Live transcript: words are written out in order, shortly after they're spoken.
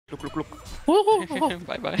Look.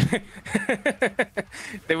 Bye bye.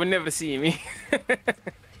 They will never see me.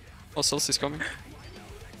 Ossos is coming.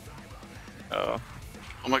 Oh.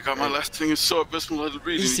 Oh my god, my last thing is so abysmal. I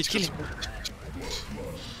really Easy, need to kill him.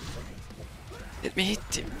 Let me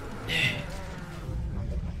hit him. Yeah.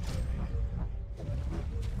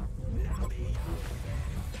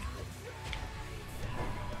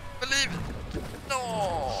 Believe it.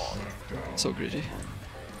 No. So greedy.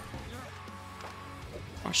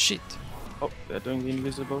 Oh shit. Oh, they're doing the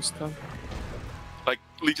invisible stuff. Like,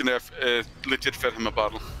 Legionnaire legit fed him a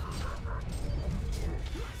bottle.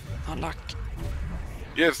 Unluck.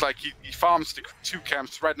 Yeah, it's like he farms the 2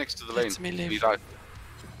 camps right next to the lane. Let me live. And he died.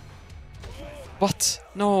 What?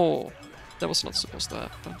 No. That was not supposed to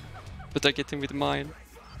happen. But I get him with mine.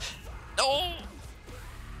 No.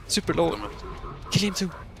 Super low. Kill him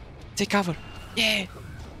too. Take cover. Yeah.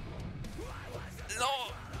 No.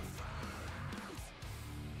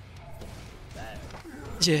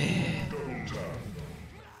 Yeah.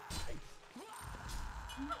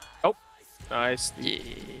 Oh, nice. Yeah.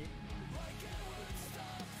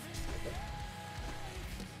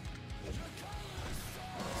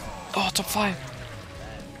 Oh, top 5.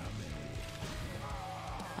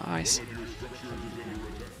 Nice.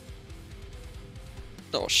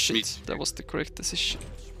 Oh shit, that was the correct decision.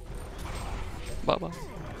 Baba.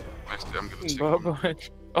 Actually, I'm gonna take one. Bye-bye.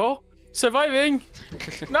 Oh, surviving!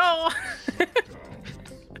 No!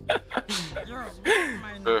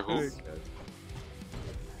 Who?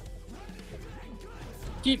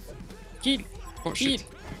 Kill! Oh shit.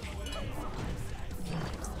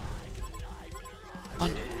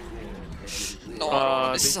 On.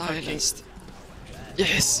 No, silenced.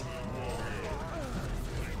 Yes!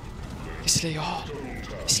 It's Leon.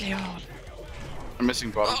 It's Leon. I'm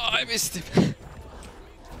missing bottom. Oh, I missed him.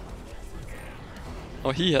 Oh,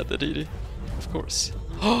 he had the DD. Of course.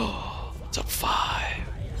 Oh, top 5.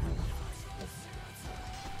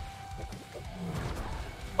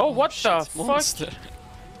 Oh, what Shit, the fuck? monster.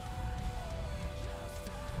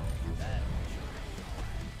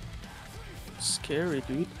 Scary,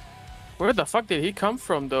 dude. Where the fuck did he come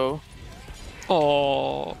from, though?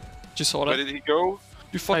 Oh, you saw Where that? did he go?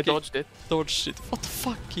 You fucking I dodged it. dodged it. What the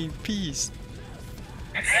fucking piece?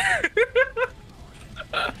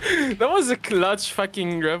 That was a clutch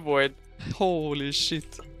fucking Revoid. Holy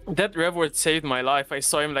shit. That Revoid saved my life. I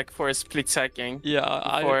saw him like for a split second. Yeah,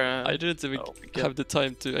 Before, I didn't even God. have the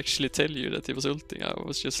time to actually tell you that he was ulting. I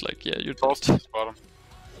was just like, yeah, you're Lost dead. his bottom.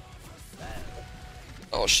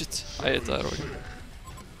 Oh shit, I hit that arrow.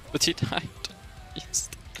 But he died. Yes.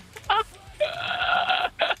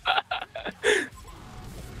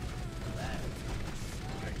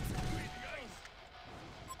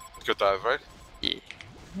 Good dive, right? Yeah.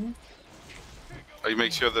 You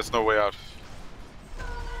make sure there's no way out.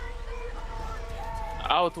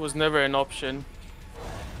 Out was never an option.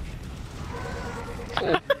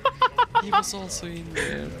 Oh, he was also in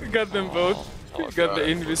there. Got them both. Oh, Got the God.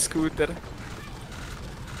 Invis scooter.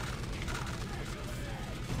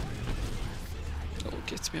 Oh,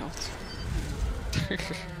 get me out.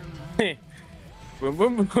 Boom,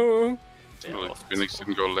 boom, boom. Well, Phoenix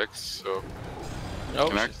didn't go legs, so Oh,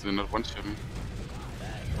 can actually not one-shot him.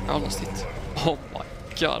 I almost hit. Oh my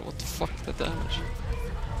god, what the fuck, that damage.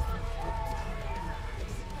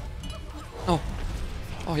 Oh.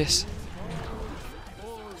 Oh yes.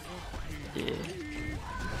 Yeah.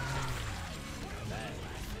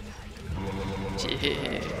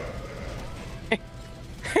 Yeah.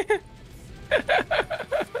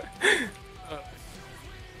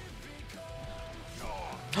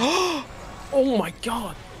 Oh my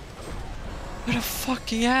god! What a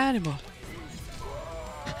fucking animal!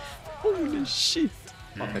 Holy shit!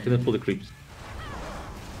 Fuck, I couldn't pull the creeps.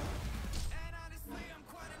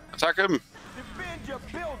 Attack him! Defend your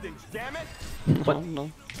buildings, damn it! Oh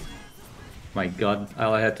no. My god,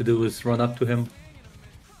 all I had to do was run up to him.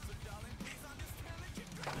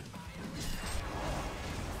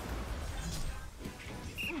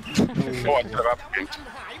 Oh, I set up ganks.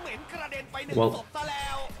 Well,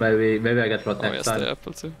 maybe I got brought Oh next yes, time. the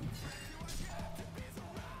apple too.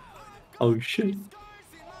 Oh shit.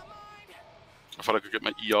 I thought I could get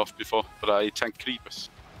my E off before, but I tanked creepers.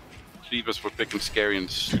 Creepers were big and scary and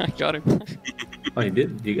I got him. Oh, you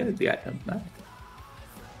did? You got it? Yeah, nice.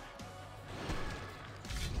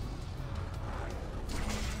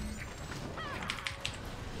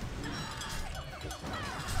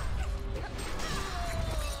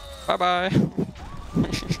 Bye bye.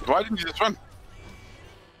 why didn't you just run?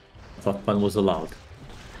 I thought fun was allowed.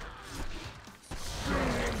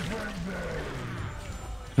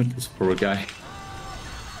 This poor guy.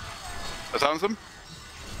 I sound him.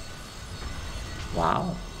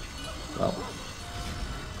 Wow. Well.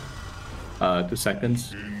 2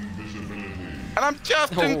 seconds. And I'm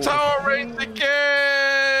just in tower range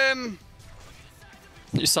again!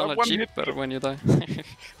 You sound like one cheaper hit. when you die.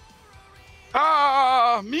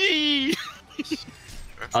 Ah, me!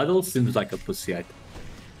 Idle seems like a pussy item.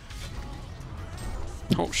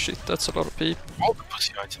 Oh shit, that's a lot of people. All the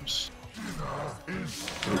pussy items.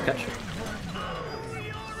 You catch it.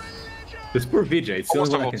 This poor VJ, it's the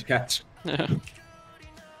only one I can catch. Yeah.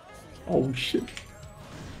 Oh shit.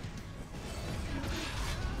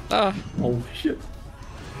 Ah, Oh shit.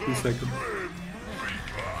 2 seconds.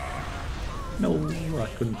 No, I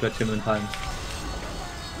couldn't catch him in time.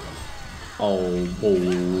 Oh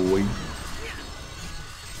boy.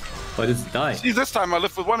 Why does it die? See, this time I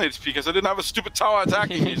lived with 1 HP because I didn't have a stupid tower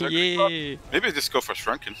attacking me. So yeah. maybe I just go for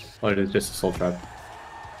Shrunken. Or it is just a soul trap.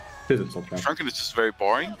 It is a soul trap. Shrunken is just very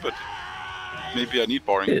boring, but maybe I need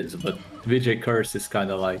boring. It is, but VJ Curse is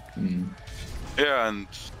kind of like... Yeah, and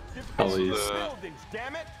Probably is. Buildings,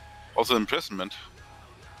 damn it! also imprisonment.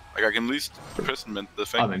 Like I can at least imprisonment the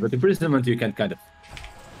thing. I mean, with imprisonment you can kind of...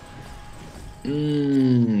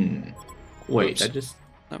 Wait, Oops. I just...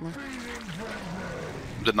 Never mind.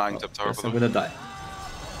 Denying top tower. Guess I'm gonna die.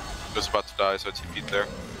 I was about to die, so I TP'd there.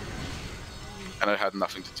 And I had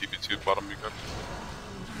nothing to TP to bottom you got.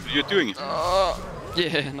 You're doing it.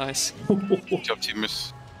 Yeah, nice. Good job, team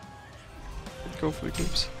miss. Go for the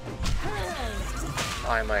groups.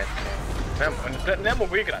 Ajme, ne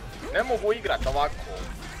mogu igrat, ne mogu igrat ovako.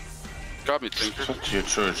 Got me, Tinker. Šta ti je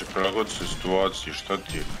čovječe, prilagodi se situaciji, šta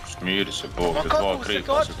ti je? Smiri se, Bog, Ma te kako 2-3 situaciju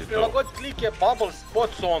pasati to. prilagodit lik je bubble spot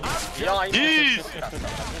zone, ja imam se šutirati,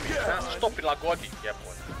 ne znam što prilagodit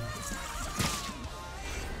jebote.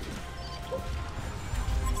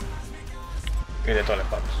 Ide tole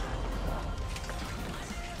papus.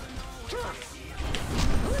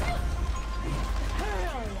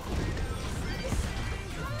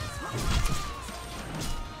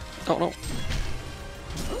 Oh no.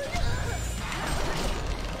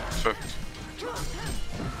 Perfect.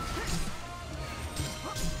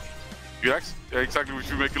 Yeah, exactly. We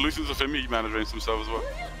should make illusions of him. He manages himself as well.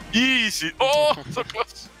 Easy. Oh, so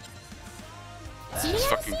close. Let's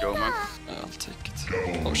fucking go, man. I'll take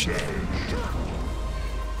it. Oh shit.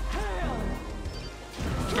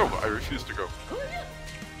 No, I refuse to go.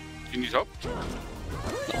 You need help?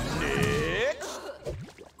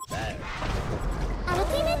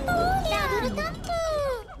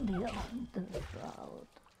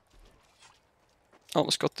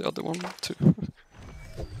 Almost got the other one too.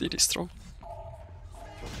 DD strong.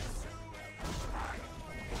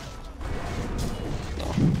 No.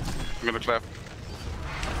 I'm gonna clap.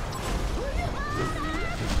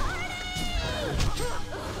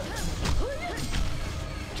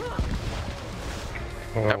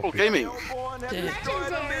 Apple Gaming. Airborne, have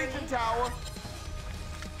destroyed the Legion Tower.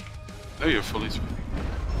 Oh, you're fully.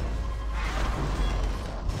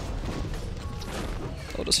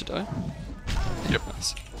 Oh, does he die? Yep.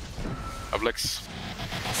 Nice. I've Lex.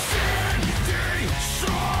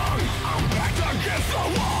 I'm back against the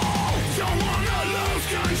wall. Don't wanna lose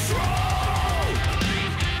control.